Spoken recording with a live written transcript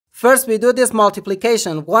First we do this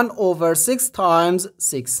multiplication, 1 over 6 times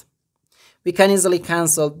 6. We can easily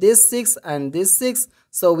cancel this 6 and this 6,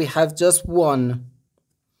 so we have just 1.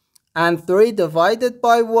 And 3 divided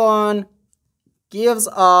by 1 gives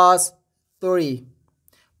us 3.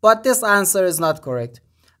 But this answer is not correct,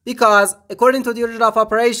 because according to the order of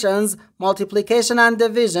operations, multiplication and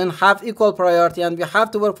division have equal priority and we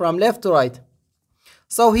have to work from left to right.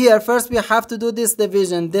 So here first we have to do this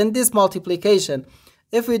division, then this multiplication.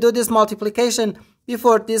 If we do this multiplication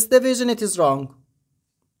before this division, it is wrong.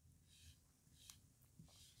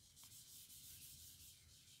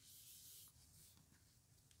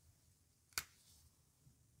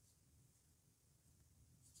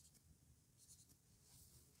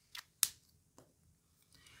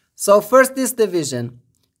 So first this division,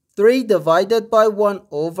 3 divided by 1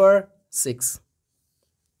 over 6.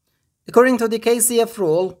 According to the KCF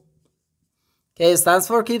rule, K stands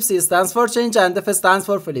for keep, C stands for change, and F stands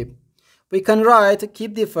for flip. We can write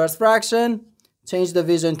keep the first fraction, change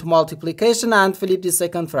division to multiplication, and flip the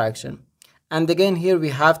second fraction. And again here we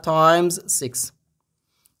have times 6.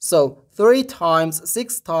 So 3 times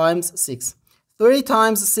 6 times 6. 3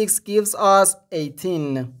 times 6 gives us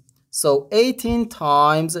 18. So 18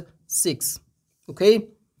 times 6. Okay?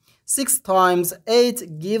 6 times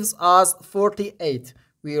 8 gives us 48.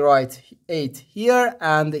 We write 8 here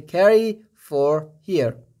and carry 4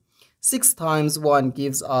 here. 6 times 1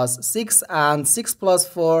 gives us 6, and 6 plus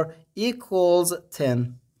 4 equals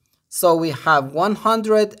 10. So we have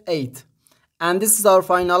 108. And this is our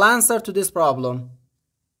final answer to this problem.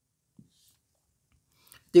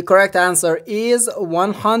 The correct answer is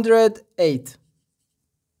 108.